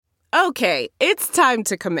Okay, it's time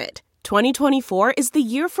to commit. 2024 is the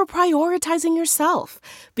year for prioritizing yourself.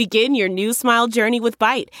 Begin your new smile journey with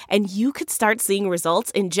Byte, and you could start seeing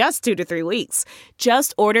results in just 2 to 3 weeks.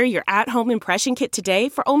 Just order your at-home impression kit today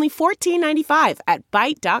for only $14.95 at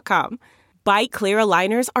Byte.com. Byte Clear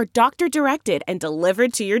aligners are doctor-directed and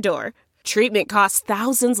delivered to your door. Treatment costs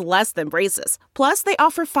thousands less than braces. Plus, they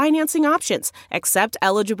offer financing options, accept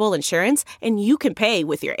eligible insurance, and you can pay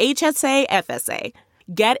with your HSA FSA.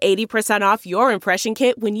 Get 80% off your impression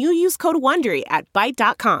kit when you use code WONDERY at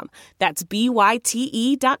Byte.com. That's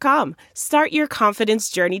BYTE.com. Start your confidence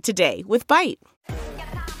journey today with Byte.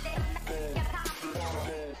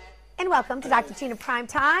 And welcome to Dr. Gina Prime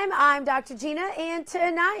Time. I'm Dr. Gina, and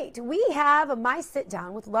tonight we have my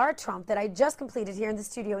sit-down with Lara Trump that I just completed here in the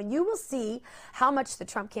studio, and you will see how much the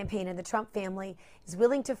Trump campaign and the Trump family is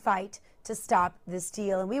willing to fight to stop this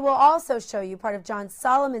deal. And we will also show you part of John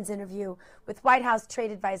Solomon's interview with White House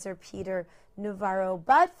trade advisor Peter Navarro.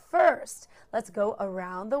 But first, let's go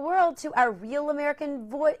around the world to our Real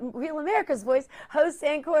America's Voice hosts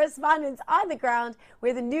and correspondents on the ground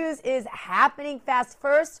where the news is happening fast.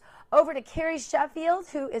 First, over to Carrie Sheffield,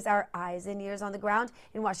 who is our eyes and ears on the ground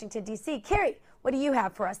in Washington, D.C. Carrie, what do you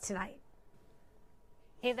have for us tonight?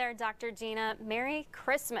 Hey there, Dr. Gina. Merry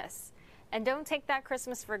Christmas. And don't take that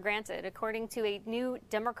Christmas for granted. According to a new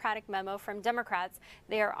Democratic memo from Democrats,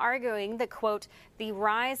 they are arguing that, quote, the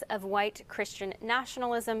rise of white Christian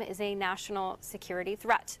nationalism is a national security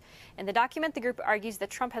threat. In the document, the group argues that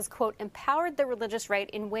Trump has, quote, empowered the religious right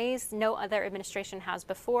in ways no other administration has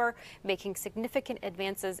before, making significant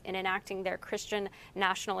advances in enacting their Christian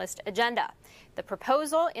nationalist agenda. The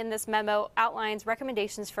proposal in this memo outlines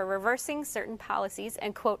recommendations for reversing certain policies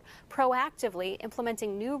and, quote, proactively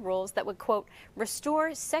implementing new rules that would, quote,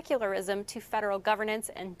 restore secularism to federal governance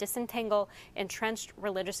and disentangle entrenched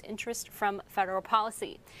religious interest from federal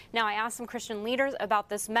policy. Now, I asked some Christian leaders about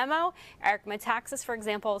this memo. Eric Metaxas, for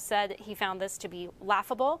example, said he found this to be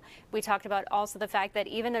laughable. We talked about also the fact that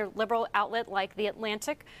even a liberal outlet like The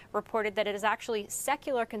Atlantic reported that it is actually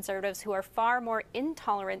secular conservatives who are far more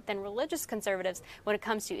intolerant than religious conservatives when it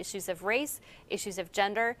comes to issues of race, issues of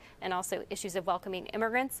gender, and also issues of welcoming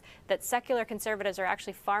immigrants, that secular conservatives are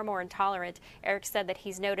actually far more intolerant. Eric said that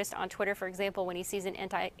he's noticed on Twitter, for example, when he sees an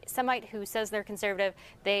anti-Semite who says they're conservative,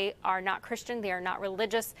 they are not Christian, they are not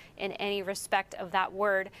religious in any respect of that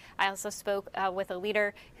word. I also spoke with a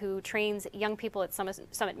leader who trains young people at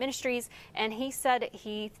Summit Ministries, and he said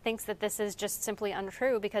he thinks that this is just simply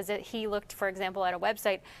untrue because he looked, for example, at a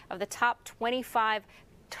website of the top 25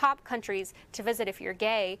 top countries to visit if you're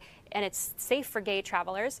gay, and it's safe for gay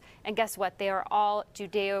travelers. And guess what? They are all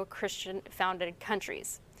Judeo-Christian founded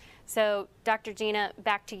countries. So, Dr. Gina,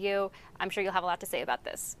 back to you. I'm sure you'll have a lot to say about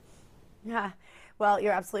this. Yeah. Well,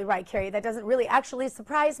 you're absolutely right, Carrie. That doesn't really actually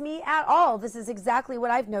surprise me at all. This is exactly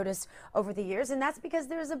what I've noticed over the years, and that's because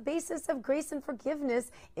there's a basis of grace and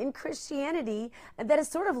forgiveness in Christianity that is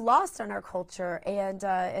sort of lost on our culture,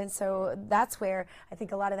 and so that's where I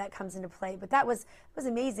think a lot of that comes into play. But that was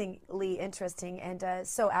amazingly interesting and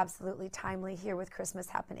so absolutely timely here with Christmas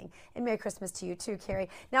happening. And Merry Christmas to you too, Carrie.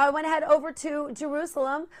 Now I want to head over to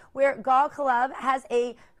Jerusalem, where Gal Kalev has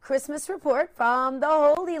a Christmas report from the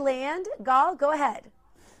Holy Land. Gal, go ahead.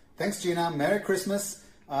 Thanks, Gina. Merry Christmas.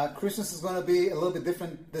 Christmas is going to be a little bit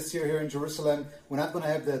different this year here in Jerusalem. We're not going to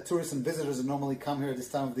have the tourists and visitors that normally come here this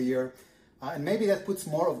time of the year. And maybe that puts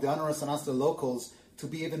more of the onus on us, the locals, to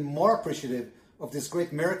be even more appreciative of this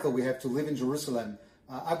great miracle we have to live in Jerusalem.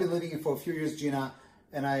 I've been living here for a few years, Gina,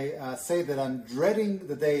 and I say that I'm dreading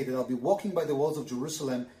the day that I'll be walking by the walls of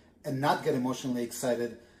Jerusalem and not get emotionally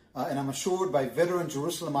excited. And I'm assured by veteran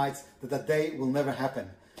Jerusalemites that that day will never happen.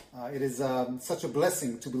 It is such a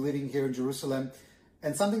blessing to be living here in Jerusalem.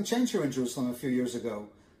 And something changed here in Jerusalem a few years ago.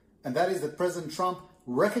 And that is that President Trump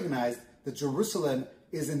recognized that Jerusalem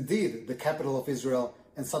is indeed the capital of Israel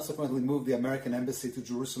and subsequently moved the American embassy to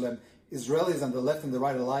Jerusalem. Israelis on the left and the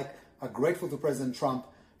right alike are grateful to President Trump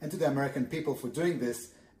and to the American people for doing this.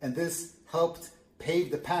 And this helped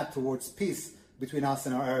pave the path towards peace between us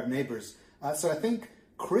and our Arab neighbors. So I think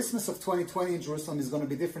Christmas of 2020 in Jerusalem is going to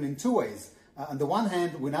be different in two ways. On the one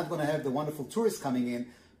hand, we're not going to have the wonderful tourists coming in,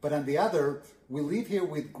 but on the other, we leave here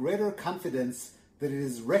with greater confidence that it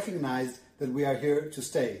is recognized that we are here to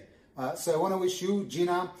stay. So I want to wish you,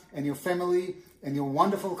 Gina, and your family, and your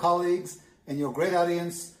wonderful colleagues, and your great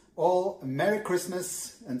audience, all a Merry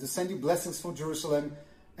Christmas, and to send you blessings from Jerusalem.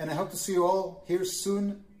 And I hope to see you all here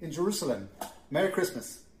soon in Jerusalem. Merry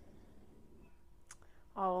Christmas.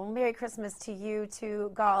 Oh, Merry Christmas to you,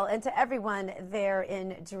 to Gal, and to everyone there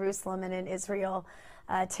in Jerusalem and in Israel.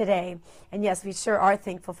 today. And yes, we sure are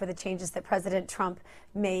thankful for the changes that President Trump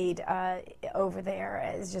made over there.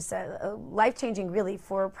 It's just a life-changing, really,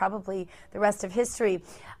 for probably the rest of history.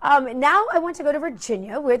 Now I want to go to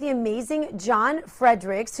Virginia, where the amazing John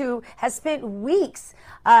Fredericks, who has spent weeks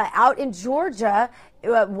out in Georgia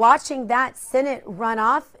watching that Senate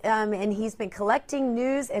runoff, and he's been collecting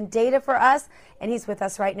news and data for us, and he's with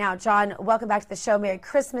us right now. John, welcome back to the show. Merry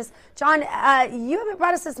Christmas. John, you haven't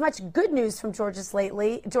brought us as much good news from Georgia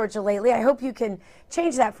lately. I hope you can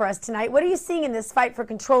change that for us tonight. What are you seeing in this fight for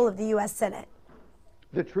control of the U.S. Senate?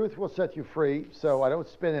 The truth will set you free, so I don't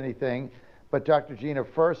spin anything. But Dr. Gina,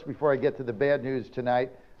 first, before I get to the bad news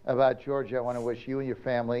tonight about Georgia, I want to wish you and your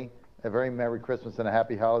family a very Merry Christmas and a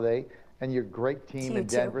Happy Holiday. And your great team in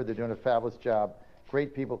Denver, they're doing a fabulous job.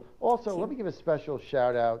 Great people. Also, let me give a special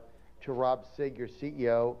shout out to Rob Sigg, your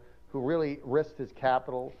CEO, who really risked his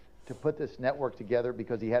capital to put this network together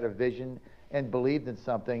because he had a vision and believed in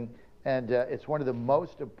something. And it's one of the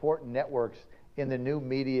most important networks in the new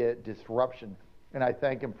media disruption. And I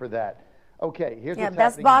thank him for that. Okay, here's what's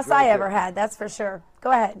best happening boss in Georgia. I ever had, that's for sure.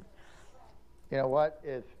 Go ahead. You know what?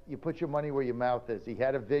 If you put your money where your mouth is, he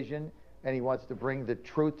had a vision, and he wants to bring the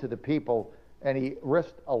truth to the people, and he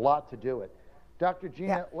risked a lot to do it. Dr.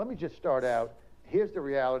 Gina, let me just start out. Here's the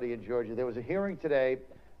reality in Georgia. There was a hearing today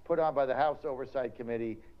put on by the House Oversight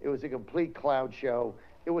Committee. It was a complete clown show.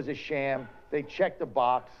 It was a sham. They checked the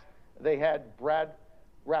box. They had Brad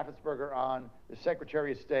Raffensperger on, the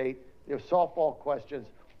Secretary of State. There were softball questions.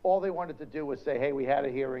 All they wanted to do was say, hey, we had a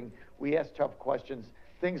hearing. We asked tough questions.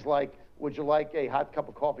 Things like, would you like a hot cup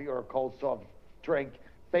of coffee or a cold soft drink?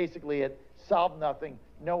 Basically, it solved nothing,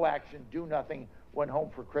 no action, do nothing, went home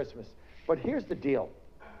for Christmas. But here's the deal.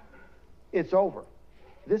 It's over.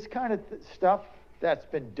 This kind of stuff that's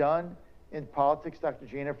been done in politics, Dr.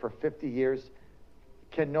 Gina, for 50 years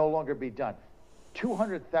can no longer be done.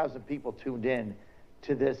 200,000 people tuned in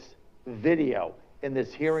to this video in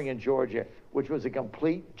this hearing in Georgia, which was a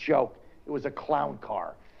complete joke. It was a clown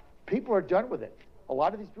car. People are done with it. A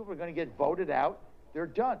lot of these people are going to get voted out. They're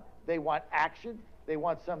done. They want action. They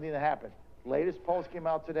want something to happen. Latest polls came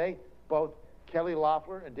out today. Both Kelly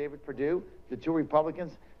Loeffler and David Perdue, the two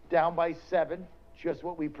Republicans, down by 7, just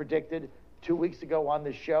what we predicted 2 weeks ago on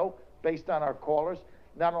this show, based on our callers.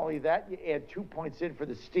 Not only that, you add 2 points in for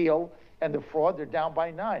the steal and the fraud. They're down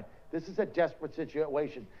by 9. This is a desperate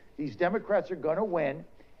situation. These Democrats are going to win,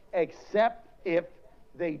 except if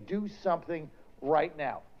they do something right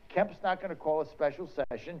now. Kemp's not going to call a special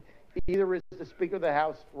session. Either is the Speaker of the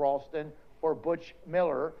House, Ralston, or Butch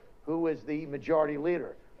Miller, who is the majority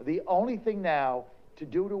leader. The only thing now to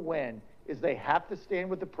do to win is they have to stand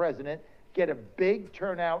with the president, get a big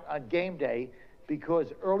turnout on game day, because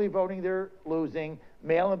early voting they're losing,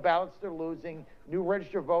 mail-in ballots they're losing, new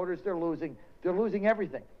registered voters they're losing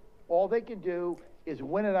everything. All they can do is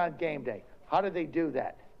win it on game day. How do they do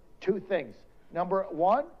that? 2 things. Number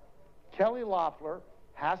 1, Kelly Loeffler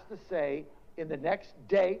has to say in the next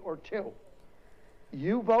day or 2,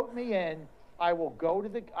 you vote me in, I will go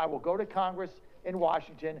to Congress in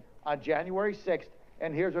Washington on January 6th,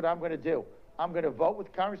 and here's what I'm going to do. I'm going to vote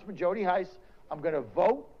with Congressman Jody Hice. I'm going to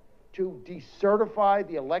vote to decertify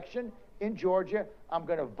the election in Georgia. I'm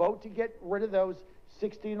going to vote to get rid of those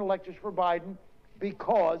 16 electors for Biden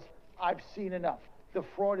because I've seen enough. The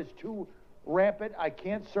fraud is too rampant. I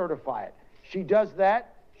can't certify it. She does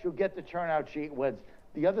that, she'll get the turnout, she wins.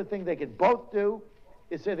 The other thing they can both do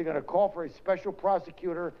is say they're going to call for a special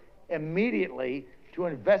prosecutor immediately to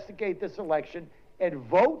investigate this election and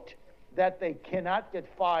vote that they cannot get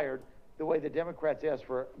fired the way the Democrats asked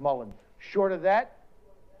for Mullen. Short of that,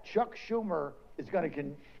 Chuck Schumer is going to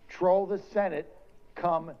control the Senate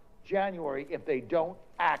come January if they don't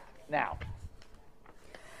act now.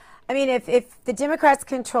 I mean, if the Democrats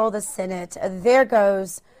control the Senate, there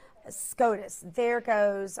goes SCOTUS, there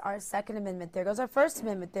goes our Second Amendment, there goes our First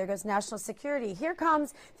Amendment, there goes national security. Here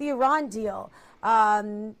comes the Iran deal,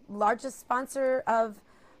 largest sponsor of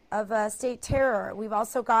state terror. We've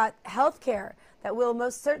also got health care that will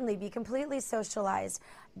most certainly be completely socialized.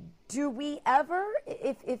 Do we ever,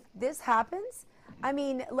 if this happens, I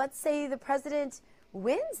mean, let's say the president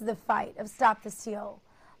wins the fight of Stop the Steal,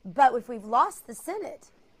 but if we've lost the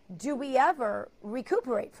Senate, do we ever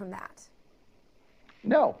recuperate from that?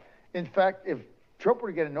 No. In fact, if Trump were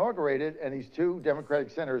to get inaugurated and these 2 Democratic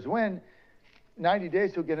senators win, 90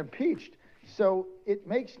 days he'll get impeached. So it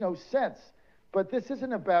makes no sense. But this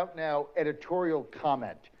isn't about now editorial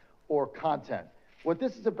comment or content. What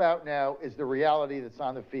this is about now is the reality that's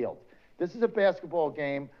on the field. This is a basketball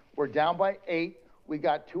game. We're down by 8. We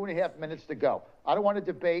got 2.5 minutes to go. I don't want to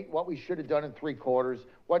debate what we should have done in 3 quarters,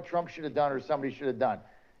 what Trump should have done or somebody should have done.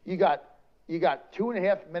 You got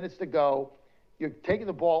 2.5 minutes to go. You're taking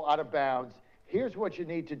the ball out of bounds. Here's what you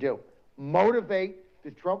need to do. Motivate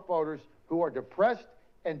the Trump voters who are depressed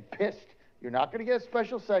and pissed. You're not going to get a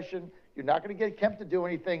special session. You're not going to get Kemp to do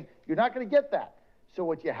anything. You're not going to get that. So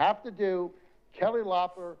what you have to do, Kelly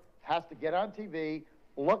Loeffler has to get on TV,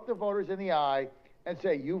 look the voters in the eye, and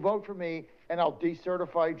say, you vote for me, and I'll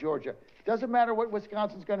decertify Georgia. Doesn't matter what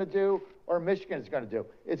Wisconsin's going to do or Michigan is going to do.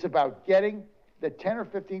 It's about getting the 10 or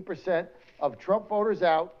 15% of Trump voters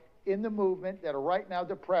out in the movement that are right now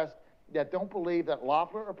depressed, that don't believe that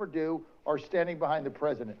Loeffler or Perdue are standing behind the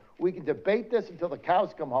president. We can debate this until the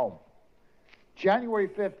cows come home. January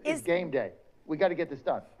 5th is game day. We got to get this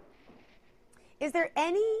done. Is there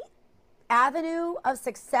any avenue of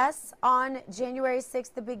success on January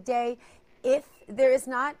 6th, the big day, if there is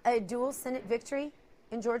not a dual Senate victory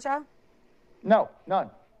in Georgia? No, none.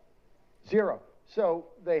 0. So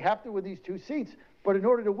they have to win these 2 seats. But in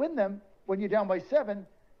order to win them, when you're down by 7,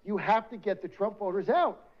 you have to get the Trump voters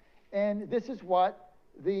out. And this is what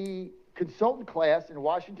the consultant class in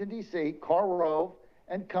Washington, D.C., Karl Rove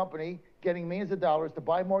and company, getting millions of dollars to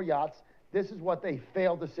buy more yachts, this is what they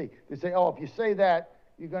fail to see. They say, oh, if you say that,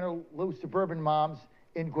 you're going to lose suburban moms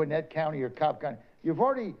in Gwinnett County or Cobb County. You've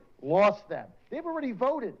already lost them. They've already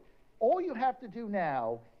voted. All you have to do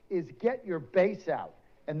now is get your base out.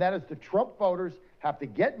 And that is the Trump voters have to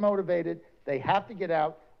get motivated. They have to get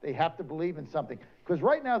out. They have to believe in something. Because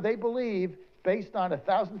right now they believe, based on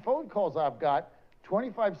 1,000 phone calls I've got,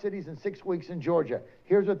 25 cities in 6 weeks in Georgia.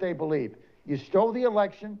 Here's what they believe. You stole the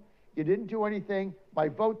election. You didn't do anything. My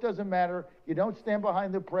vote doesn't matter. You don't stand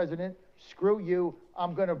behind the president. Screw you.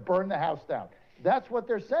 I'm going to burn the house down. That's what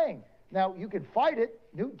they're saying. Now, you can fight it.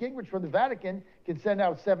 Newt Gingrich from the Vatican can send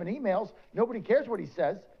out 7 emails. Nobody cares what he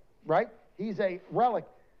says, right? He's a relic.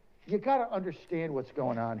 You got to understand what's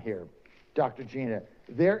going on here, Dr. Gina.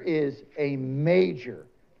 There is a major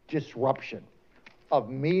disruption of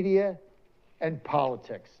media and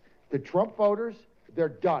politics. The Trump voters, they're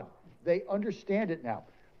done. They understand it now.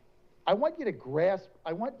 I want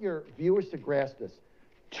your viewers to grasp this.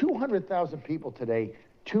 200,000 people today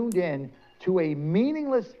tuned in to a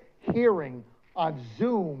meaningless hearing on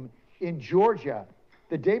Zoom in Georgia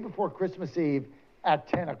the day before Christmas Eve at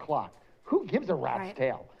 10 o'clock. Who gives a rat's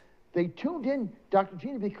tail? They tuned in, Dr.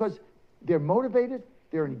 Gina, because they're motivated,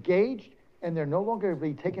 they're engaged, and they're no longer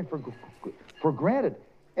being taken for granted.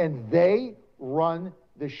 And they run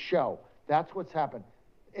the show. That's what's happened.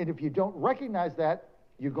 And if you don't recognize that,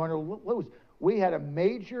 you're going to lose. We had a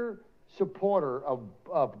major supporter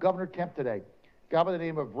of Governor Kemp today, a guy by the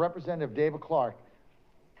name of Representative David Clark.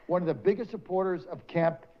 One of the biggest supporters of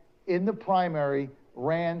Kemp in the primary,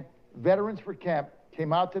 ran Veterans for Kemp,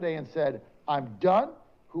 came out today and said, I'm done.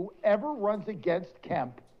 Whoever runs against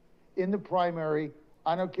Kemp in the primary,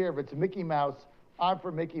 I don't care if it's Mickey Mouse, I'm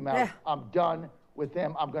for Mickey Mouse. I'm done with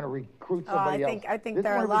them. I'm going to recruit somebody else. I think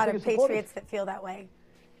there are a lot of patriots that feel that way.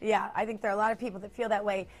 Yeah, I think there are a lot of people that feel that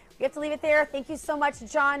way. We have to leave it there. Thank you so much,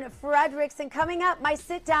 John Frederickson. Coming up, my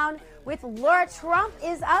sit down with Laura Trump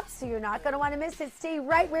is up, so you're not going to want to miss it. Stay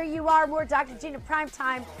right where you are. More Dr. Gina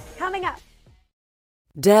Primetime coming up.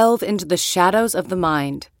 Delve into the shadows of the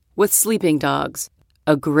mind with Sleeping Dogs,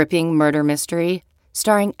 a gripping murder mystery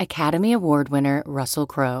starring Academy Award winner Russell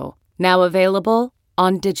Crowe. Now available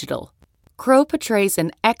on digital. Crowe portrays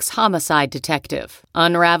an ex-homicide detective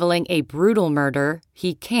unraveling a brutal murder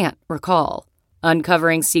he can't recall.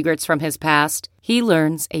 Uncovering secrets from his past, he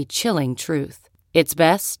learns a chilling truth. It's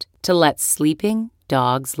best to let sleeping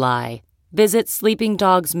dogs lie. Visit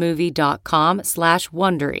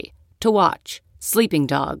sleepingdogsmovie.com/Wondery to watch Sleeping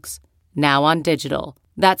Dogs, now on digital.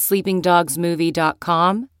 That's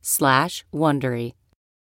sleepingdogsmovie.com/Wondery.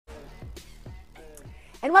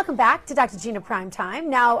 And welcome back to Dr. Gina Primetime.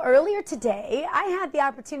 Now, earlier today, I had the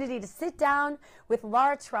opportunity to sit down with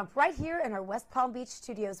Laura Trump right here in our West Palm Beach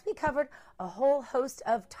studios. We covered a whole host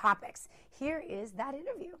of topics. Here is that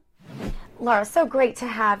interview. Laura, so great to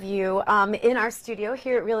have you in our studio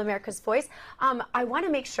here at Real America's Voice. I want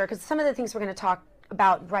to make sure, because some of the things we're going to talk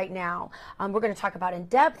about right now, we're going to talk about in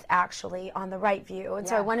depth actually on the Right View, and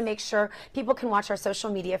so I want to make sure people can watch our social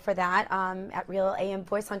media for that, at Real AM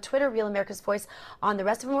Voice on Twitter, Real America's Voice on the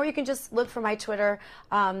rest of them, or you can just look for my Twitter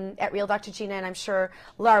at Real Dr. Gina, and I'm sure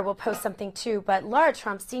Laura will post something too. But Laura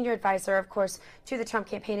Trump, senior advisor, of course, to the Trump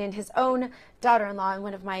campaign, and his own daughter-in-law and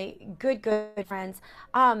one of my good friends.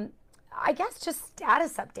 I guess just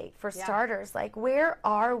status update for starters, like where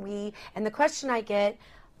are we? And the question I get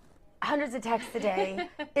hundreds of texts a day,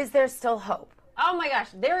 is there still hope? Oh my gosh,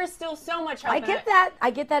 there is still so much hope. I get that. I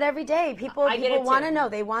get that every day. People want to know.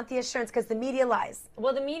 They want the assurance because the media lies.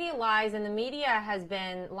 Well, the media lies, and the media has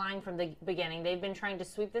been lying from the beginning. They've been trying to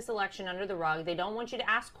sweep this election under the rug. They don't want you to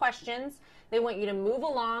ask questions. They want you to move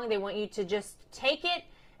along. They want you to just take it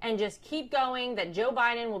and just keep going, that Joe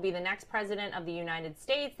Biden will be the next president of the United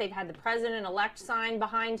States. They've had the president-elect sign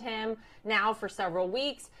behind him now for several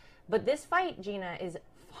weeks. But this fight, Gina, is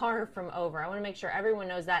far from over. I want to make sure everyone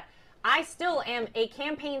knows that. I still am a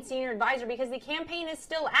campaign senior advisor because the campaign is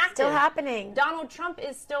still active. Still happening. Donald Trump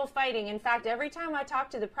is still fighting. In fact, every time I talk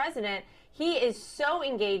to the president, he is so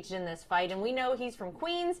engaged in this fight. And we know he's from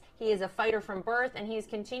Queens. He is a fighter from birth, and he's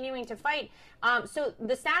continuing to fight. So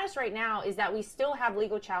the status right now is that we still have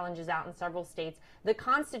legal challenges out in several states. The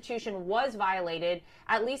Constitution was violated,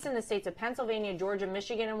 at least in the states of Pennsylvania, Georgia,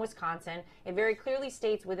 Michigan, and Wisconsin. It very clearly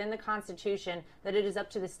states within the Constitution that it is up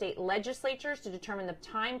to the state legislatures to determine the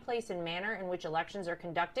time, place, and manner in which elections are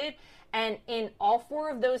conducted. And in all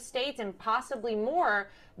 4 of those states, and possibly more,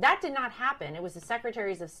 that did not happen. It was the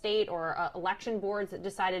secretaries of state or election boards that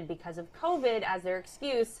decided, because of COVID as their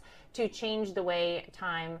excuse, to change the way,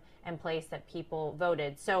 time, and place that people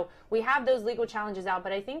voted. So we have those legal challenges out,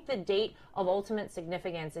 but I think the date of ultimate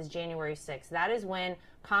significance is January 6th. That is when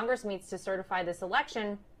Congress meets to certify this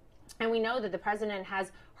election. And we know that the president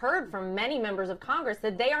has heard from many members of Congress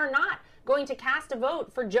that they are not going to cast a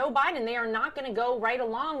vote for Joe Biden. They are not going to go right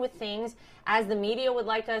along with things as the media would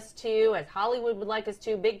like us to, as Hollywood would like us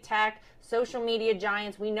to, big tech, social media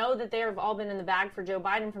giants. We know that they have all been in the bag for Joe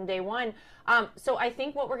Biden from day one. So I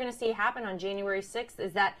think what we're going to see happen on January 6th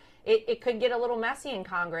is that it could get a little messy in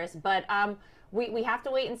Congress, but we have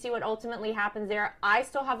to wait and see what ultimately happens there. I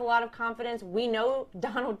still have a lot of confidence. We know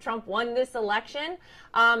Donald Trump won this election.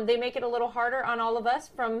 They make it a little harder on all of us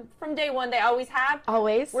from day one. They always have.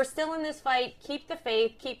 Always. We're still in this fight. Keep the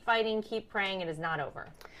faith. Keep fighting. Keep praying. It is not over.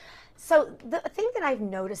 So the thing that I've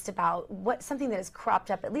noticed about something that has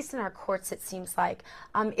cropped up, at least in our courts, it seems like,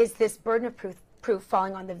 is this burden of proof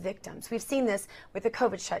falling on the victims. We've seen this with the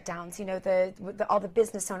COVID shutdowns, you know, all the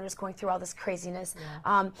business owners going through all this craziness.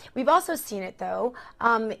 Yeah. We've also seen it, though,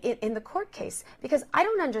 in the court case, because I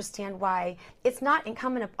don't understand why it's not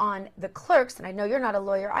incumbent upon the clerks, and I know you're not a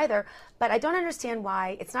lawyer either, but I don't understand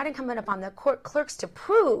why it's not incumbent upon the court clerks to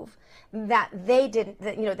prove that they didn't,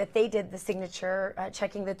 that they did the signature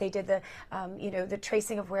checking, that they did the, the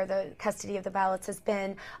tracing of where the custody of the ballots has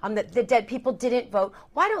been, that the dead people didn't vote.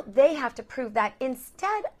 Why don't they have to prove that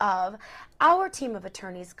instead of our team of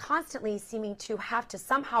attorneys constantly seeming to have to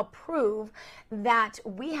somehow prove that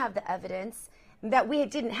we have the evidence that we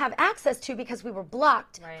didn't have access to because we were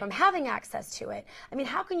blocked from having access to it? I mean,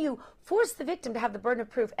 how can you force the victim to have the burden of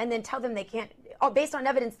proof and then tell them they can't, based on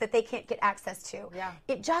evidence that they can't get access to? Yeah.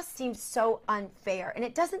 It just seems so unfair, and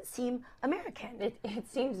it doesn't seem American. It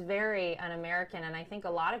seems very un-American, and I think a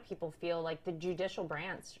lot of people feel like the judicial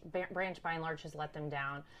branch by and large has let them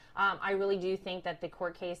down. I really do think that the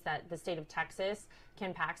court case that the state of Texas,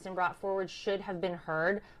 Ken Paxton brought forward, should have been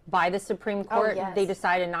heard by the Supreme Court. Oh, yes. They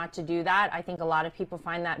decided not to do that. I think a lot of people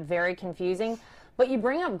find that very confusing. But you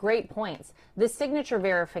bring up great points. The signature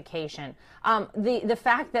verification, the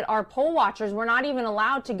fact that our poll watchers were not even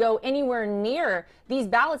allowed to go anywhere near these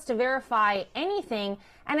ballots to verify anything.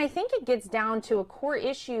 And I think it gets down to a core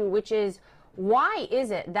issue, which is, why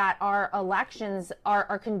is it that our elections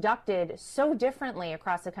are conducted so differently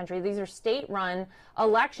across the country? These are state-run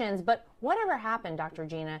elections, but whatever happened, Dr.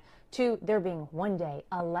 Gina, to there being one day,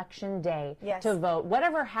 election day, to vote?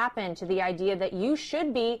 Whatever happened to the idea that you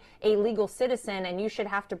should be a legal citizen and you should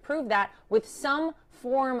have to prove that with some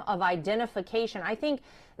form of identification? I think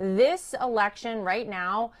this election right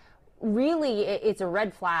now, really, it's a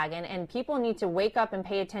red flag, and people need to wake up and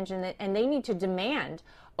pay attention, and they need to demand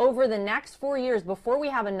over the next 4 years, before we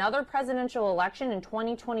have another presidential election in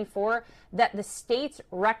 2024, that the states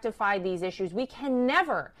rectify these issues. We can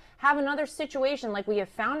never have another situation like we have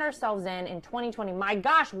found ourselves in 2020. My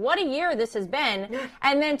gosh, what a year this has been.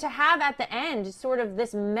 And then to have at the end sort of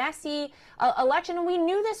this messy election, and we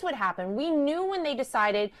knew this would happen. We knew when they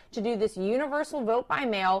decided to do this universal vote by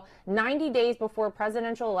mail 90 days before a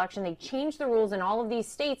presidential election, they changed the rules in all of these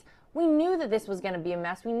states. We knew that this was going to be a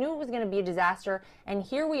mess. We knew it was going to be a disaster. And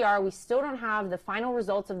here we are. We still don't have the final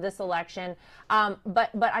results of this election. But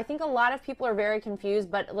I think a lot of people are very confused.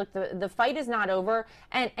 But look, the fight is not over.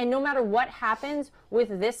 And no matter what happens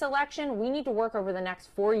with this election, we need to work over the next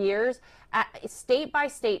 4 years, state by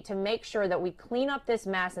state, to make sure that we clean up this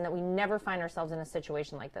mess and that we never find ourselves in a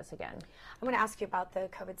situation like this again. I'm going to ask you about the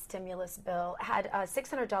COVID stimulus bill. It had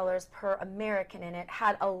 $600 per American in it,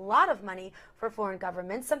 had a lot of money for foreign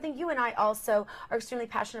governments, something you and I also are extremely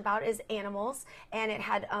passionate about is animals, and it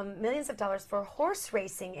had millions of dollars for horse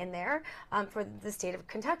racing in there for the state of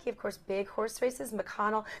Kentucky. Of course, big horse races.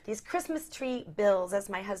 McConnell, these Christmas tree bills, as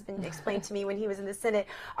my husband explained to me when he was in the Senate,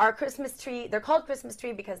 are Christmas tree. They're called Christmas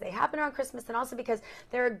tree because they happen on Christmas, and also because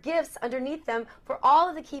there are gifts underneath them for all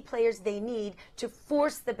of the key players they need to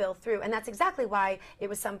force the bill through. And that's exactly why it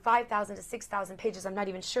was some 5,000 to 6,000 pages. I'm not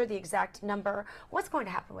even sure the exact number. What's going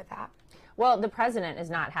to happen with that? Well, the president is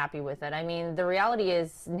not happy with it. I mean, the reality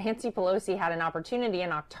is Nancy Pelosi had an opportunity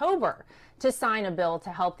in October to sign a bill to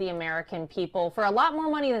help the American people for a lot more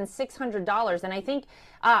money than $600. And I think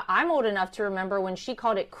I'm old enough to remember when she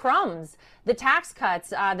called it crumbs, the tax cuts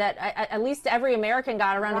that at least every American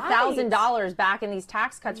got around $1,000 back in these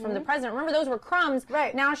tax cuts from the president. Remember, those were crumbs.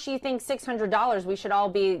 Right. Now she thinks $600 we should all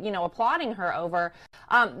be, applauding her over.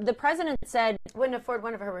 The president said... Wouldn't afford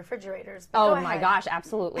one of her refrigerators. Oh, my gosh,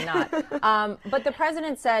 absolutely not. But the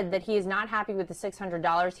president said that he is not happy with the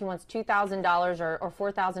 $600. He wants $2,000 or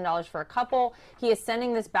 $4,000 for a couple. He is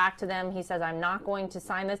sending this back to them. He says, I'm not going to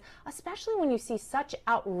sign this, especially when you see such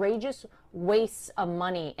outrageous wastes of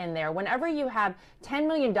money in there. Whenever you have $10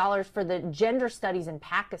 million for the gender studies in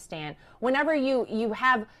Pakistan, whenever you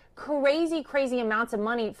have crazy amounts of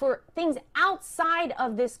money for things outside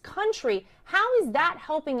of this country, how is that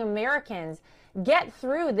helping Americans get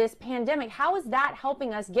through this pandemic? How is that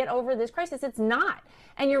helping us get over this crisis? It's not.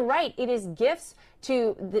 And you're right, it is gifts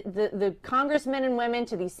to the congressmen and women,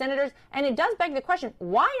 to these senators, and it does beg the question,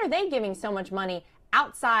 why are they giving so much money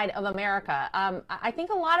outside of America? I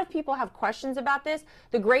think a lot of people have questions about this.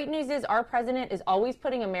 The great news is our president is always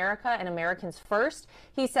putting America and Americans first.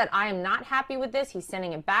 He said, I am not happy with this. He's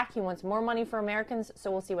sending it back. He wants more money for Americans,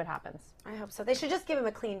 so we'll see what happens. I hope so. They should just give him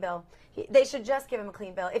a clean bill. They should just give him a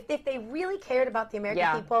clean bill. If they really cared about the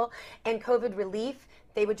American people and COVID relief,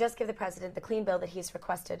 they would just give the president the clean bill that he's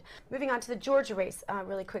requested. Moving on to the Georgia race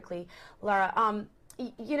really quickly, Laura.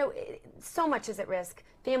 So much is at risk.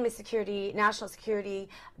 Family security, national security,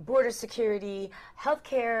 border security,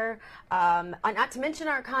 healthcare, not to mention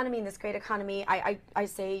our economy and this great economy. I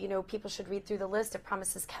say, people should read through the list of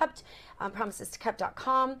promises kept,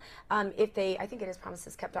 promiseskept.com. I think it is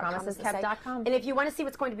promiseskept.com. Promiseskept.com. And if you want to see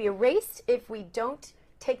what's going to be erased if we don't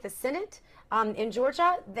take the Senate in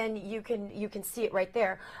Georgia, then you can see it right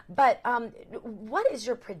there. But what is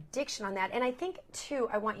your prediction on that? And I think, too,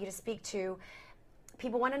 I want you to speak to,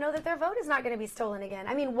 people want to know that their vote is not going to be stolen again.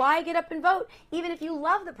 I mean, why get up and vote? Even if you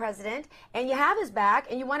love the president and you have his back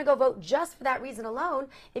and you want to go vote just for that reason alone,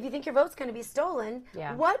 if you think your vote's going to be stolen,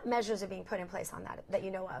 what measures are being put in place on that you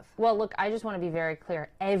know of? Well, look, I just want to be very clear.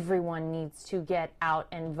 Everyone needs to get out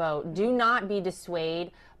and vote. Do not be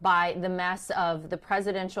dissuaded by the mess of the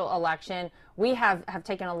presidential election. We have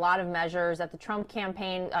taken a lot of measures at the Trump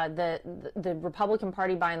campaign. The Republican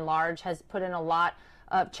Party, by and large, has put in a lot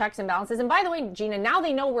checks and balances. And by the way, Gina, now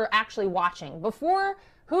they know we're actually watching. Before,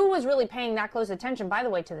 who was really paying that close attention, by the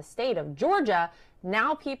way, to the state of Georgia?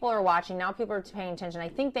 Now people are watching. Now people are paying attention. I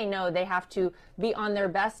think they know they have to be on their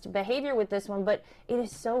best behavior with this one. But it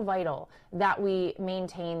is so vital that we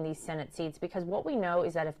maintain these Senate seats, because what we know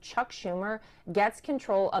is that if Chuck Schumer gets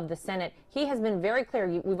control of the Senate, he has been very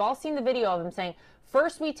clear. We've all seen the video of him saying,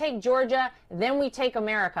 first we take Georgia, then we take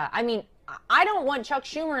America. I mean, I don't want Chuck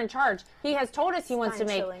Schumer in charge. He has told us he wants to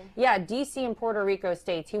make, D.C. and Puerto Rico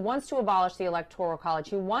states. He wants to abolish the Electoral College.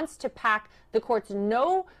 He wants to pack the courts.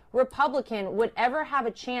 No Republican would ever have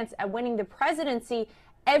a chance at winning the presidency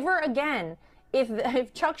ever again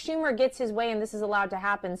if Chuck Schumer gets his way and this is allowed to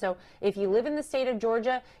happen. So if you live in the state of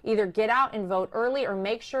Georgia, either get out and vote early, or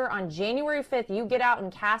make sure on January 5th you get out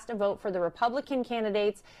and cast a vote for the Republican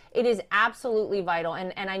candidates. It is absolutely vital.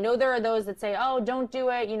 And I know there are those that say, oh, don't do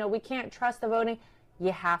it. We can't trust the voting.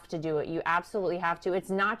 You have to do it. You absolutely have to. It's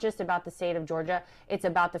not just about the state of Georgia. It's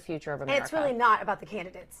about the future of America. And it's really not about the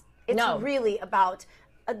candidates. It's really about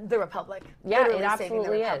the Republic. Yeah, literally it absolutely saving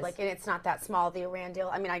the Republic. is. And it's not that small, the Iran deal.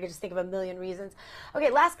 I mean, I could just think of a million reasons.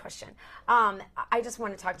 Okay, last question. I just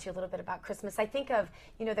want to talk to you a little bit about Christmas. I think of,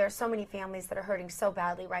 there are so many families that are hurting so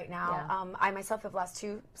badly right now. Yeah. I myself have lost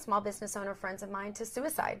 2 small business owner friends of mine to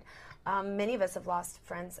suicide. Many of us have lost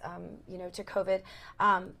friends, to COVID.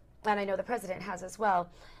 And I know the president has as well.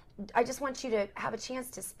 I just want you to have a chance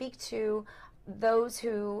to speak to those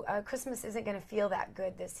who Christmas isn't going to feel that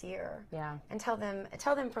good this year. Yeah. And tell them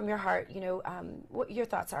from your heart, what your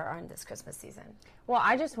thoughts are on this Christmas season. Well,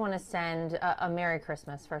 I just want to send a Merry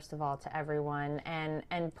Christmas, first of all, to everyone.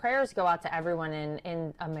 And prayers go out to everyone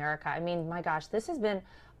in America. I mean, my gosh, this has been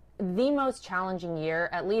the most challenging year,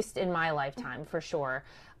 at least in my lifetime, for sure.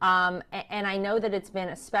 And I know that it's been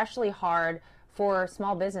especially hard for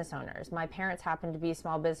small business owners. My parents happen to be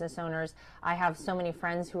small business owners. I have so many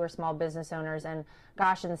friends who are small business owners, and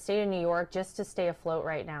gosh, in the state of New York, just to stay afloat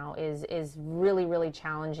right now is really, really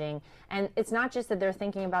challenging. And it's not just that they're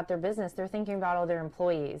thinking about their business, they're thinking about all their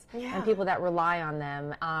employees and people that rely on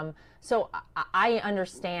them. So I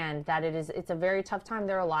understand that it's a very tough time.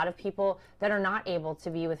 There are a lot of people that are not able to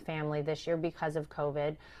be with family this year because of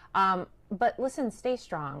COVID. But listen, stay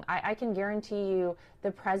strong. I can guarantee you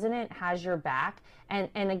the president has your back.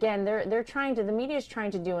 And again, the media is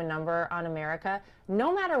trying to do a number on America.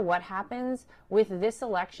 No matter what happens with this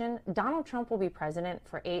election, Donald Trump will be president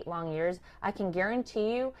for 8 long years. I can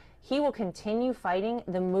guarantee you he will continue fighting.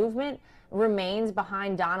 The movement remains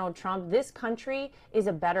behind Donald Trump. This country is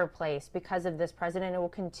a better place because of this president. It will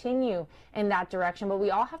continue in that direction, but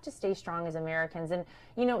we all have to stay strong as Americans. And,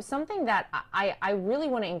 you know, something that I really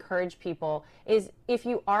want to encourage people is if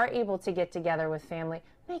you are able to get together with family,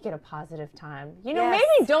 make it a positive time. You know,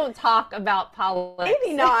 maybe don't talk about politics.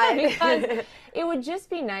 Maybe not. Because it would just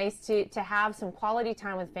be nice to have some quality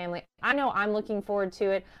time with family. I know I'm looking forward to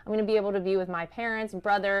it. I'm going to be able to be with my parents,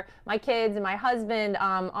 brother, my kids, and my husband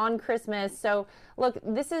on Christmas. So, look,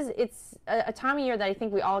 it's a time of year that I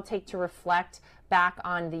think we all take to reflect back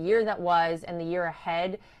on the year that was and the year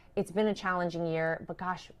ahead. It's been a challenging year, but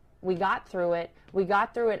gosh, we got through it. We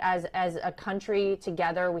got through it as a country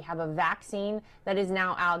together. We have a vaccine that is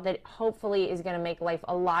now out that hopefully is going to make life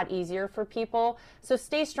a lot easier for people. So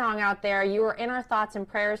stay strong out there. You are in our thoughts and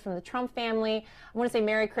prayers from the Trump family. I want to say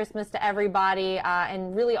Merry Christmas to everybody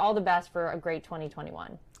and really all the best for a great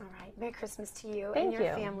 2021. All right. Merry Christmas to you Thank and your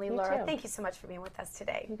you. family, You Laura. too. Thank you so much for being with us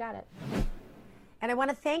today. You got it. And I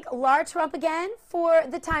want to thank Laura Trump again for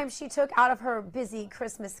the time she took out of her busy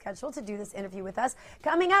Christmas schedule to do this interview with us.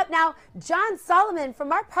 Coming up now, John Solomon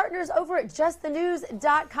from our partners over at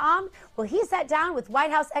JustTheNews.com. Well, he sat down with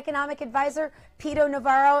White House economic advisor Peter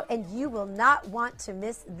Navarro, and you will not want to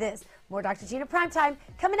miss this. More Dr. Gina Primetime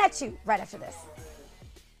coming at you right after this.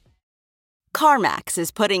 CarMax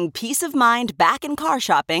is putting peace of mind back in car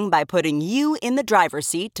shopping by putting you in the driver's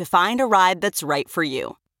seat to find a ride that's right for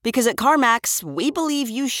you. Because at CarMax, we believe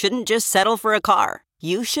you shouldn't just settle for a car.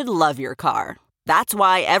 You should love your car. That's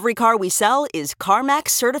why every car we sell is CarMax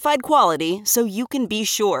certified quality, so you can be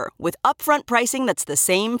sure with upfront pricing that's the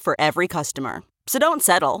same for every customer. So don't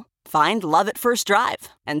settle. Find love at first drive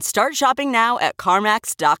and start shopping now at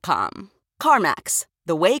CarMax.com. CarMax,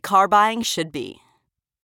 the way car buying should be.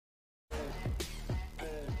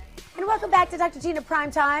 And welcome back to Dr. Gina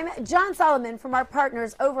Primetime. John Solomon from our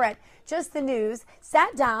partners over at Just the News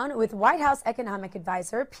sat down with White House economic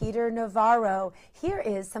advisor Peter Navarro. Here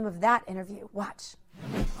is some of that interview. Watch.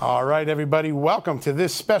 All right, everybody, welcome to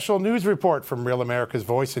this special news report from Real America's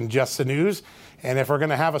Voice and Just the News. And if we're going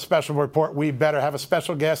to have a special report, we better have a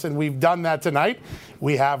special guest, and we've done that tonight.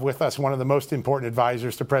 We have with us one of the most important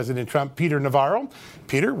advisors to President Trump, Peter Navarro.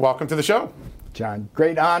 Peter, welcome to the show. John,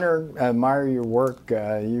 great honor. Admire your work.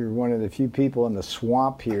 You're one of the few people in the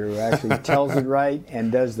swamp here who actually tells it right and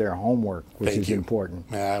does their homework, which is important.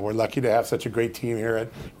 We're lucky to have such a great team here at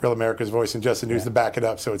Real America's Voice and Just the News to back it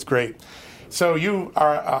up, so it's great. So you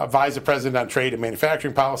are advised the president on trade and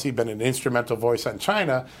manufacturing policy, been an instrumental voice on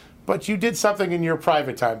China, but you did something in your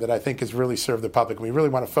private time that I think has really served the public. We really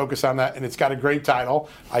want to focus on that, and it's got a great title.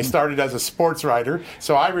 I started as a sports writer,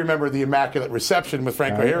 so I remember the Immaculate Reception with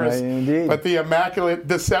Franco Harris. Indeed. But the Immaculate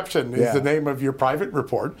Deception is the name of your private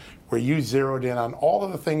report, where you zeroed in on all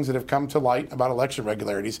of the things that have come to light about election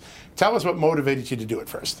irregularities. Tell us what motivated you to do it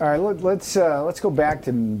first. All right, let's go back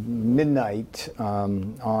to midnight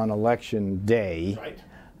on Election Day. Right.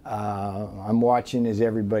 I'm watching as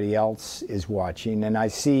everybody else is watching, and I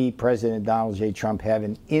see President Donald J. Trump have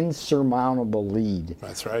an insurmountable lead.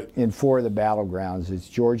 That's right. In 4 of the battlegrounds. It's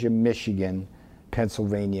Georgia, Michigan,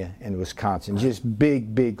 Pennsylvania, and Wisconsin. Right. Just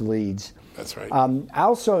big leads. That's right. I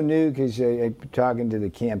also knew, because talking to the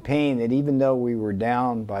campaign, that even though we were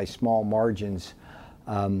down by small margins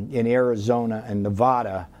in Arizona and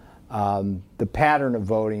Nevada, the pattern of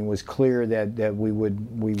voting was clear that we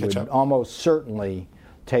would almost certainly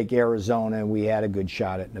take Arizona, and we had a good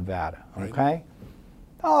shot at Nevada. Right. Okay?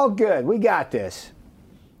 Oh, good. We got this.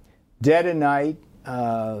 Dead of night,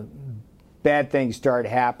 bad things start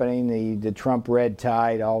happening. The Trump red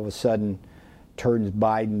tide all of a sudden turns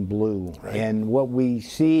Biden blue. Right. And what we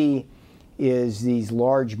see is these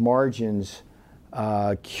large margins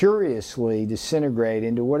curiously disintegrate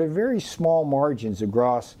into what are very small margins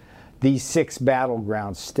across these 6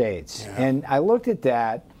 battleground states. Yeah. And I looked at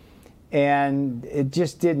that, and it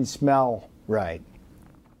just didn't smell right.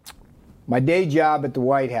 my day job at the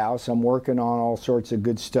White House, I'm working on all sorts of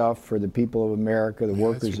good stuff for the people of America, the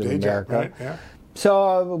workers of America. Job, right? Yeah. So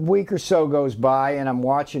a week or so goes by, and I'm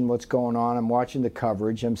watching what's going on. I'm watching the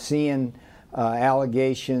coverage. I'm seeing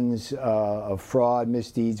allegations of fraud,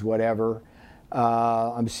 misdeeds, whatever.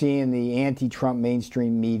 I'm seeing the anti-Trump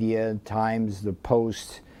mainstream media, Times, the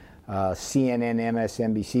Post, CNN,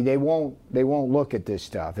 MSNBC. They won't look at this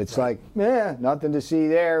stuff. It's like, nothing to see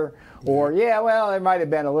there. Or, well, there might have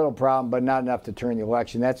been a little problem, but not enough to turn the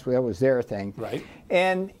election. That was their thing. Right.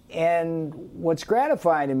 And what's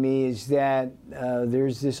gratifying to me is that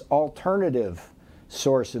there's this alternative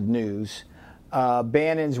source of news.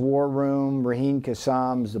 Bannon's War Room, Raheem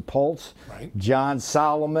Kassam's The Pulse, right. John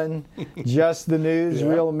Solomon, Just the News,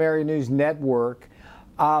 Real American News Network,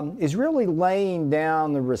 is really laying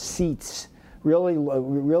down the receipts, really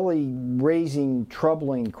raising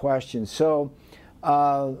troubling questions. So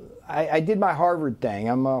I did my Harvard thing.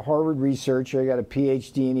 I'm a Harvard researcher. I got a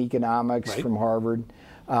PhD in economics from Harvard.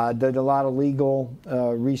 Did a lot of legal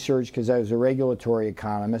research because I was a regulatory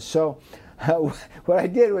economist. So what I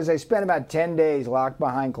did was I spent about 10 days locked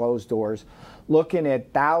behind closed doors looking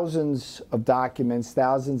at thousands of documents,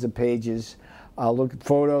 thousands of pages, look at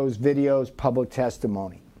photos, videos, public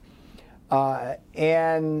testimony.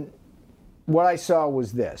 And what I saw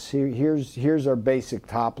was this. Here's our basic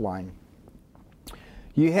top line.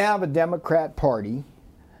 You have a Democrat Party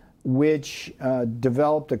which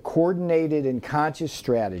developed a coordinated and conscious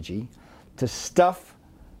strategy to stuff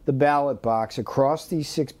the ballot box across these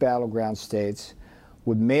 6 battleground states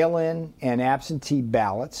with mail-in and absentee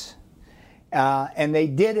ballots. And they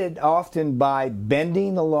did it often by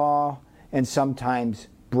bending the law and sometimes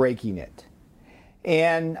breaking it.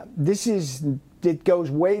 And it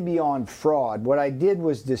goes way beyond fraud. What I did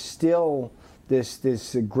was distill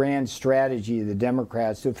this grand strategy of the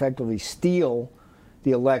Democrats to effectively steal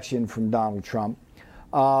the election from Donald Trump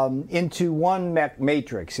into one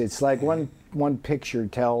matrix. It's like one picture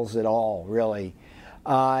tells it all, really.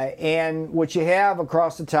 And what you have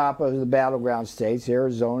across the top of the battleground states,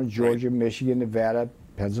 Arizona, Georgia, Michigan, Nevada,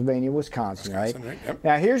 Pennsylvania, Wisconsin, right? Yep.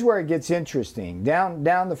 Now, here's where it gets interesting.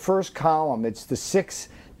 Down the first column, it's the 6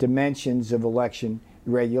 dimensions of election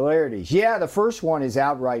irregularities. Yeah, the first one is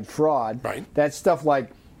outright fraud. Right. That's stuff like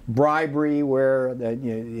bribery, where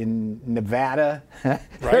in Nevada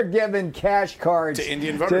they're giving cash cards to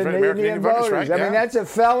Indian voters, Indian voters. Right? I mean, that's a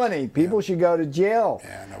felony. People should go to jail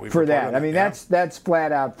for that. I mean, that's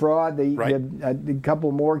flat out fraud. A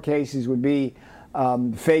couple more cases would be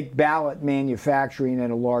fake ballot manufacturing at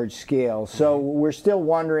a large scale. So we're still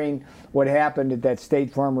wondering what happened at that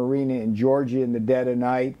State Farm Arena in Georgia in the dead of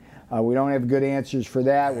night. We don't have good answers for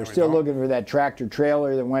that. We're still looking for that tractor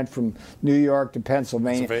trailer that went from New York to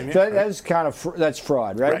Pennsylvania. So that's that's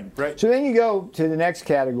fraud, right? Right. So then you go to the next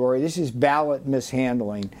category. This is ballot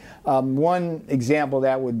mishandling. One example of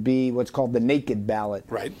that would be what's called the naked ballot.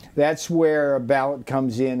 Right. That's where a ballot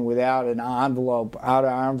comes in without an envelope, out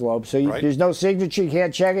of envelope. So there's no signature. You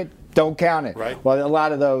can't check it. Don't count it. Right. Well, a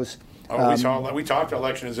lot of those. We talked to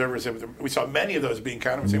election observers. We saw many of those being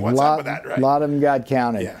counted. And saying, what's up with that? Right. A lot of them got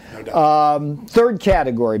counted. Yeah, no doubt. Third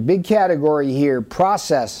category, big category here,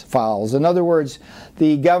 process files. In other words,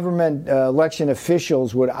 the government election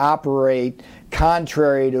officials would operate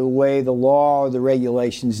contrary to the way the law or the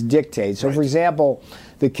regulations dictate. So, for example,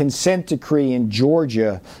 the consent decree in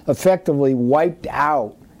Georgia effectively wiped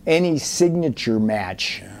out any signature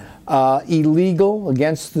match. Illegal,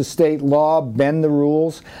 against the state law, bend the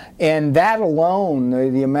rules. And that alone,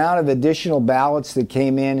 the amount of additional ballots that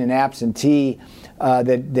came in absentee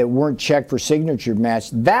that weren't checked for signature match,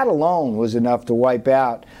 that alone was enough to wipe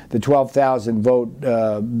out the 12,000 vote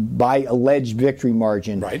by alleged victory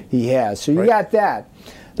margin he has. So you got that.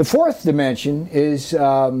 The fourth dimension is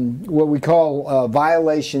what we call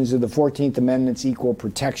violations of the 14th Amendment's Equal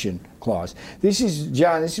Protection Clause. This is,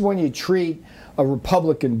 John, this is when you treat a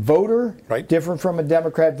Republican voter different from a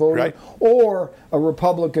Democrat voter, or a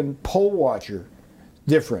Republican poll watcher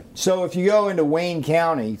different. So if you go into Wayne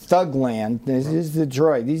County, Thugland, this is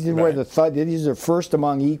Detroit. These are where these are first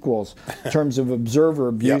among equals in terms of observer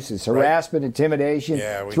abuses, harassment, intimidation,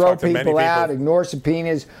 throw people out, ignore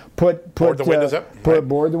subpoenas, board the windows up.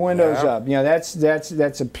 Board the windows up. You know,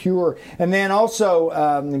 that's a pure. And then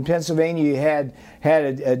also in Pennsylvania, you had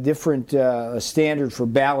a different standard for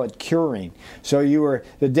ballot curing. So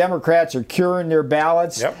the Democrats are curing their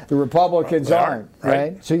ballots, the Republicans aren't,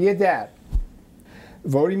 right? So you get that.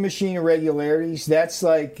 Voting machine irregularities, that's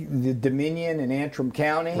like the Dominion in Antrim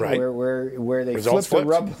County, where they flipped the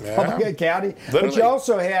Republican County. Literally. But you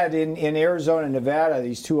also had in Arizona and Nevada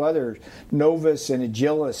these two other Novus and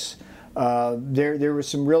Agilis There were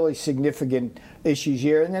some really significant issues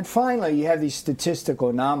here. And then finally, you have these statistical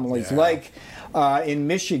anomalies, like in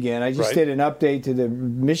Michigan. I just did an update to the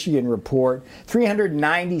Michigan report.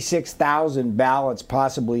 396,000 ballots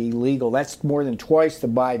possibly illegal. That's more than twice the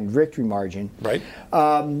Biden victory margin. Right.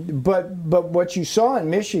 But what you saw in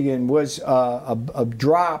Michigan was a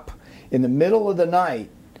drop in the middle of the night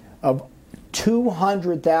of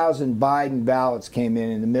 200,000 Biden ballots came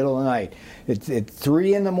in the middle of the night. At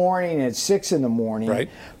 3 in the morning and at 6 in the morning,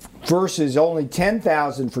 versus only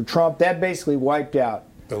 10,000 for Trump. That basically wiped out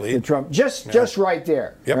the Trump, just right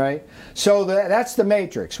there, right? So that's the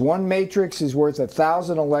matrix. One matrix is worth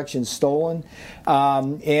 1,000 elections stolen,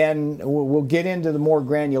 and we'll get into the more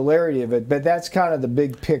granularity of it, but that's kind of the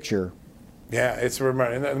big picture. Yeah, it's a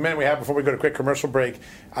reminder. And the minute we have before we go to a quick commercial break,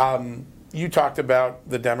 you talked about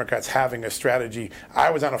the Democrats having a strategy.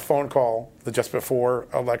 I was on a phone call just before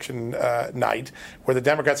election night where the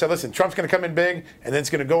Democrats said, listen, Trump's going to come in big and then it's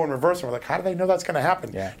going to go in reverse. And we're like, how do they know that's going to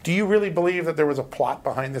happen? Yeah. Do you really believe that there was a plot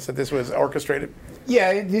behind this, that this was orchestrated?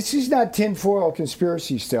 Yeah, this is not tinfoil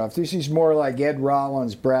conspiracy stuff. This is more like Ed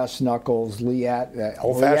Rollins, brass knuckles, Lee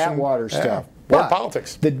Atwater stuff. But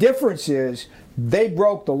politics. The difference is they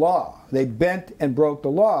broke the law. They bent and broke the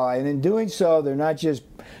law. And in doing so, they're not just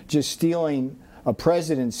stealing a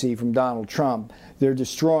presidency from Donald Trump. They're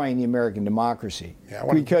destroying the American democracy.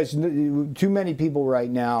 Because too many people right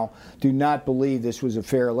now do not believe this was a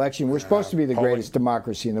fair election. We're supposed to be the greatest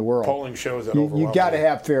democracy in the world. Polling shows that you got to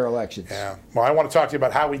have fair elections. Yeah. Well, I want to talk to you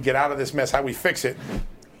about how we get out of this mess, how we fix it.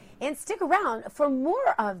 And stick around for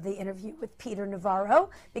more of the interview with Peter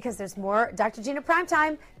Navarro, because there's more Dr. Gina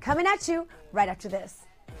Primetime coming at you right after this.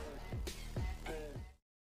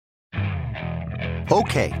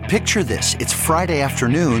 Okay, picture this. It's Friday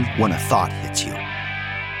afternoon when a thought hits you.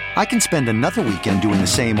 I can spend another weekend doing the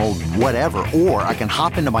same old whatever, or I can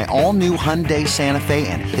hop into my all-new Hyundai Santa Fe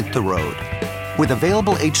and hit the road. With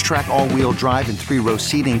available H-Track all-wheel drive and 3-row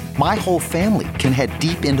seating, my whole family can head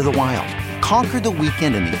deep into the wild. Conquer the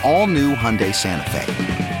weekend in the all-new Hyundai Santa Fe.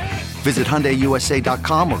 Visit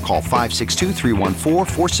HyundaiUSA.com or call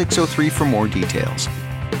 562-314-4603 for more details.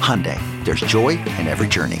 Hyundai, there's joy in every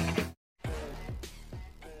journey.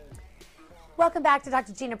 Welcome back to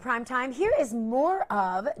Dr. Gina Primetime. Here is more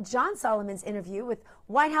of John Solomon's interview with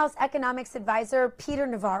White House economics advisor Peter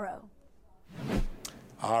Navarro.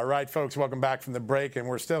 All right, folks, welcome back from the break. And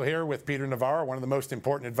we're still here with Peter Navarro, one of the most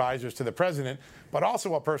important advisors to the president, but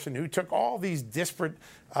also a person who took all these disparate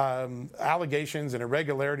allegations and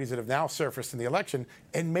irregularities that have now surfaced in the election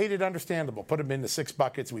and made it understandable, put them into 6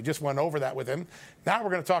 buckets. We just went over that with him. Now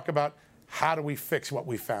we're going to talk about how do we fix what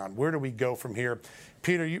we found? Where do we go from here?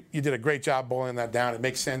 Peter, you did a great job boiling that down. It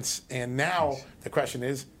makes sense. And now the question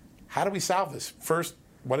is, how do we solve this? First,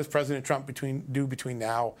 what does President Trump do between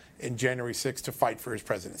now and January 6th to fight for his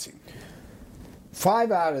presidency?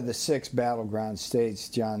 5 out of the 6 battleground states,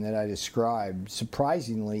 John, that I described,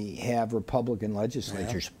 surprisingly have Republican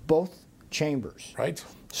legislatures, both chambers. Right.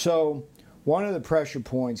 So one of the pressure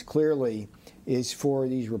points clearly is for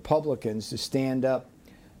these Republicans to stand up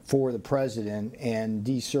for the president and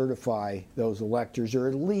decertify those electors, or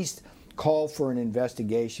at least call for an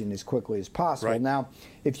investigation as quickly as possible. Right. Now,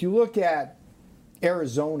 if you look at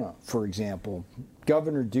Arizona, for example,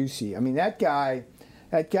 Governor Ducey, I mean, that guy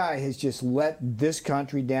has just let this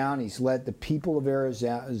country down. He's let the people of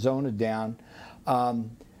Arizona down.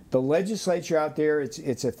 The legislature out there,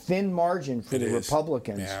 it's a thin margin for the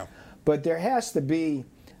Republicans. Yeah. But there has to be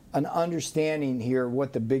an understanding here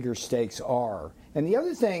what the bigger stakes are. And the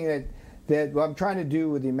other thing that I'm trying to do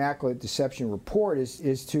with the Immaculate Deception report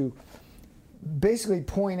is to basically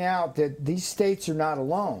point out that these states are not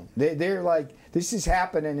alone. They're like, this is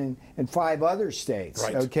happening in 5 other states,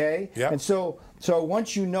 right. Okay? Yep. And so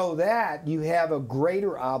once you know that, you have a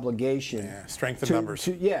greater obligation. Yeah, strength in numbers.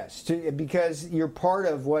 Because you're part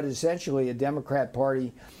of what essentially a Democrat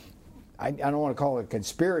Party, I don't want to call it a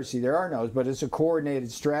conspiracy, there are no, but it's a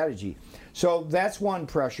coordinated strategy. So that's one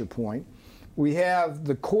pressure point. We have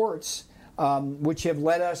the courts, which have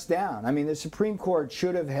let us down. I mean, the Supreme Court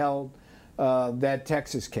should have held that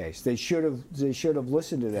Texas case. They should have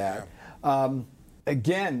listened to that.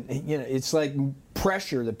 Again, it's like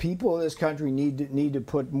pressure. The people of this country need to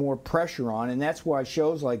put more pressure on, and that's why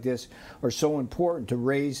shows like this are so important to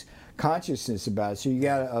raise consciousness about it. So you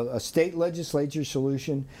got a state legislature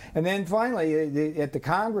solution, and then finally at the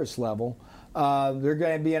Congress level, there's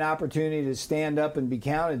going to be an opportunity to stand up and be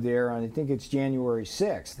counted there on, I think it's January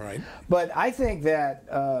 6th. Right. But I think that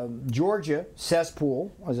Georgia,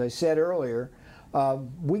 cesspool, as I said earlier,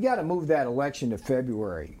 we got to move that election to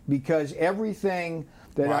February, because everything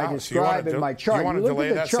that Wow. I describe in my chart. You want to look delay at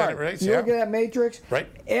the that chart. Senate race? You Yeah. look at that matrix. Right.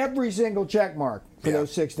 Every single check mark for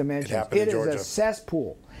those 6 dimensions. happened in It is Georgia. a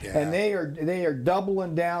cesspool, Yeah. and they are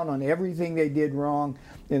doubling down on everything they did wrong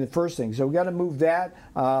in the first thing. So we got to move that.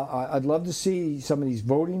 I'd love to see some of these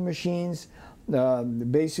voting machines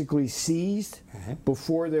basically seized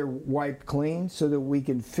before they're wiped clean, so that we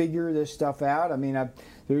can figure this stuff out. I mean,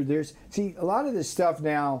 there's a lot of this stuff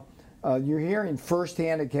now. You're hearing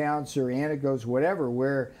firsthand accounts or anecdotes, whatever,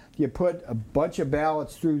 where you put a bunch of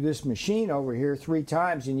ballots through this machine over here 3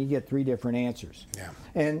 times and you get 3 different answers. Yeah,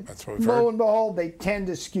 and that's what we've lo heard. and behold, they tend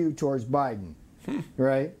to skew towards Biden,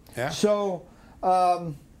 right? Yeah. So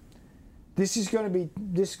this is going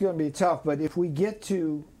to be tough. But if we get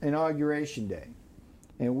to Inauguration Day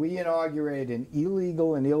and we inaugurate an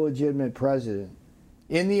illegal and illegitimate president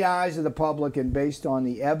in the eyes of the public and based on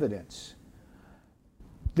the evidence,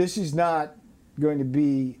 this is not going to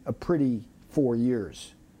be a pretty 4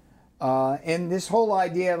 years. And this whole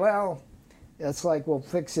idea, well, it's like we'll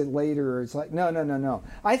fix it later. Or it's like, no.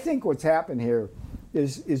 I think what's happened here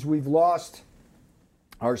is we've lost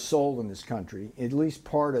our soul in this country, at least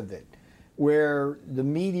part of it, where the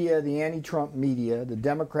media, the anti-Trump media, the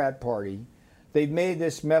Democrat Party, they've made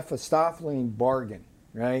this Mephistophelian bargain,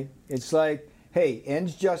 right? It's like, hey,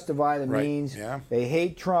 ends justify the means. Yeah. They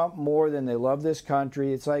hate Trump more than they love this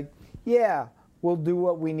country. It's like, yeah, we'll do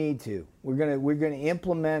what we need to. We're gonna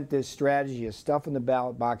implement this strategy of stuff in the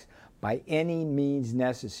ballot box by any means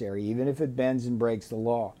necessary, even if it bends and breaks the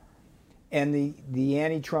law. And the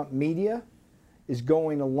anti-Trump media is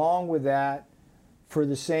going along with that for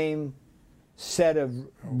the same set of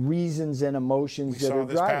reasons and emotions We that saw are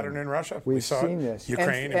this driving. pattern in Russia. We've We saw seen it. this.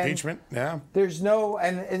 Ukraine, And impeachment. Yeah. there's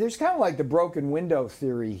there's kind of like the broken window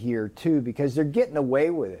theory here too, because they're getting away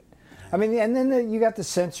with it. I mean, and then you got the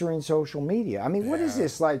censoring social media. I mean, what is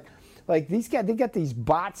this like? Like these guys, they got these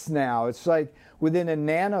bots now. It's like within a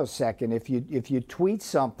nanosecond, if you tweet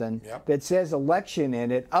something that says election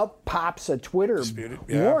in it, up pops a Twitter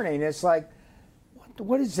warning. It's like,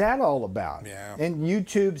 what is that all about? Yeah. And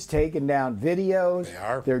YouTube's taking down videos. They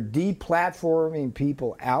are. They're deplatforming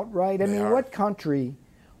people outright. I mean, what country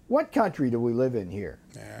do we live in here?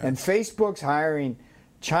 Yeah. And Facebook's hiring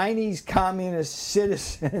Chinese communist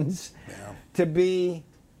citizens to be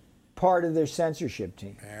part of their censorship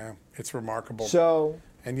team. Yeah, it's remarkable. So,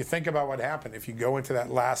 and you think about what happened. If you go into that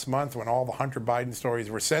last month when all the Hunter Biden stories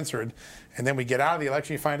were censored, and then we get out of the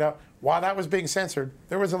election, you find out while that was being censored,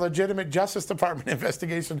 there was a legitimate Justice Department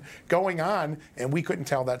investigation going on, and we couldn't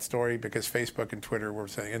tell that story because Facebook and Twitter were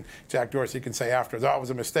saying, and Jack Dorsey can say afterwards, oh, it was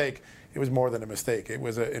a mistake. It was more than a mistake. It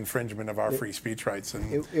was an infringement of our free speech rights.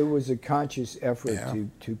 And it was a conscious effort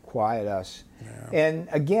to quiet us. And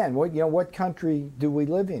again, what country do we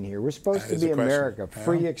live in here? We're supposed to be America,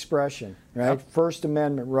 free expression, right? First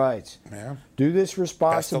Amendment rights. Do this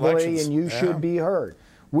responsibly, and you should be heard.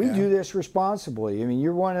 We do this responsibly. I mean,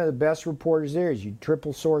 you're one of the best reporters there. You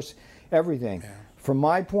triple source everything. From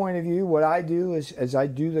my point of view, what I do is I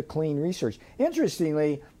do the clean research.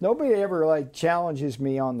 Interestingly, nobody ever challenges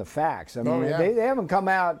me on the facts. I mean, they haven't come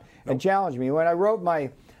out and challenged me. When I wrote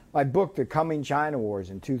my book, The Coming China Wars,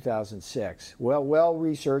 in 2006, well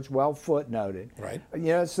researched, well footnoted. Right.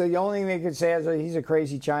 It's the only thing they could say is he's a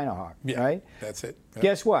crazy China hawk. Right. That's it.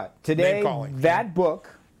 Guess what? Today, that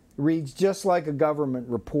book reads just like a government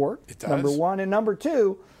report. It does. Number one. And number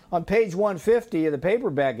two, on page 150 of the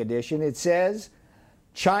paperback edition, it says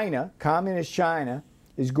China, communist China,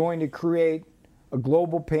 is going to create a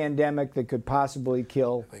global pandemic that could possibly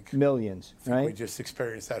kill millions. Right? We just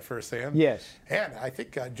experienced that firsthand. Yes. And I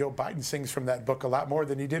think Joe Biden sings from that book a lot more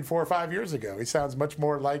than he did 4 or 5 years ago. He sounds much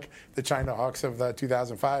more like the China hawks of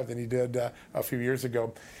 2005 than he did a few years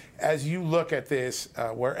ago. As you look at this,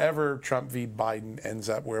 wherever Trump v. Biden ends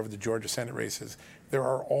up, wherever the Georgia Senate race is, there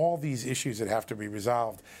are all these issues that have to be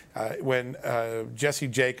resolved. When Jesse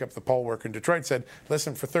Jacob, the poll worker in Detroit, said,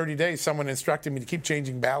 listen, for 30 days, someone instructed me to keep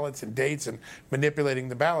changing ballots and dates and manipulating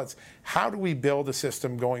the ballots. How do we build a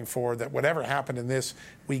system going forward that whatever happened in this,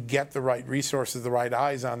 we get the right resources, the right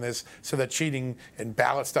eyes on this, so that cheating and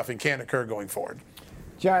ballot stuffing can't occur going forward?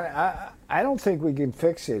 John, I don't think we can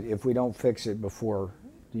fix it if we don't fix it before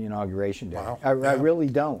the inauguration day. Wow. I really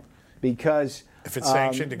don't, because if it's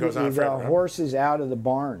sanctioned, it goes on forever. The horse is out of the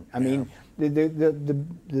barn. I mean, the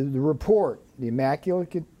report, the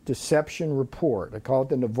Immaculate Deception Report, I call it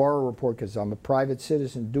the Navarro Report because I'm a private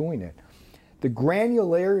citizen doing it. The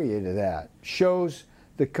granularity to that shows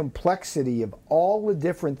the complexity of all the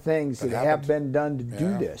different things that have been done to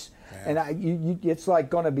do this. And it's like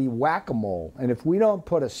going to be whack-a-mole. And if we don't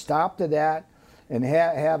put a stop to that, and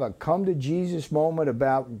have a come to Jesus moment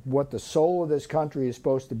about what the soul of this country is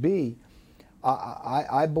supposed to be,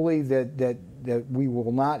 I believe that we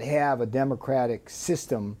will not have a democratic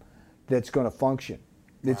system that's going to function.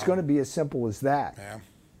 It's going to be as simple as that.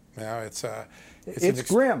 Yeah,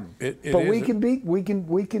 it's grim, but we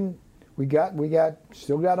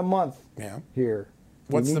still got a month here.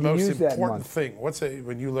 What's the most important thing?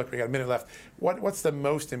 When you look, we got a minute left. What's the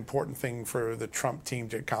most important thing for the Trump team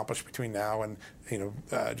to accomplish between now and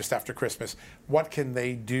just after Christmas? What can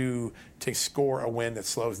they do to score a win that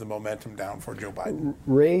slows the momentum down for Joe Biden?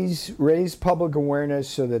 Raise public awareness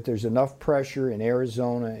so that there's enough pressure in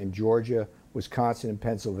Arizona and Georgia, Wisconsin, and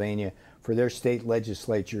Pennsylvania for their state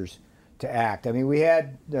legislatures to act. I mean, we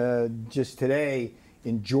had just today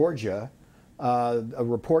in Georgia. A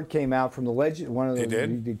report came out from one of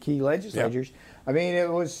the key legislatures. Yep. I mean, it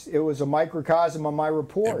was a microcosm of my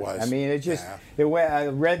report. It was. I mean, I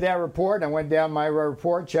read that report and I went down my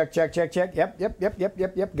report, check.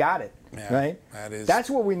 Yep, got it. Yeah, right?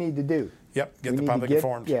 That's what we need to do. Yep, get the public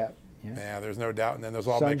informed. Yeah, there's no doubt. And then those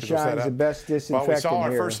lawmakers will set Sunshine's up. the best disinfectant. Well, we saw our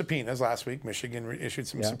here. first subpoenas last week. Michigan issued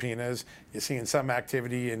some subpoenas. You're seeing some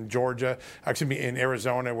activity in Georgia, in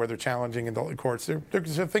Arizona, where they're challenging adult courts.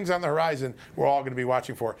 There's things on the horizon we're all going to be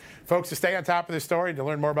watching for. Folks, to stay on top of this story, to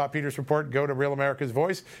learn more about Peter's report, go to Real America's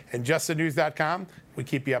Voice and justthenews.com. We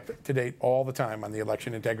keep you up to date all the time on the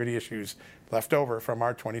election integrity issues left over from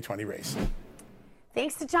our 2020 race.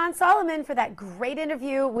 Thanks to John Solomon for that great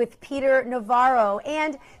interview with Peter Navarro.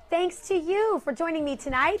 And thanks to you for joining me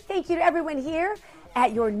tonight. Thank you to everyone here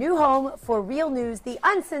at your new home for Real News, the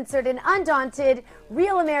uncensored and undaunted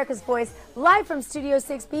Real America's Voice, live from Studio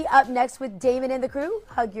 6B. Up next with Damon and the crew.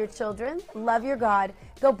 Hug your children, love your God,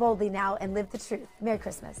 go boldly now, and live the truth. Merry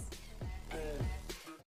Christmas.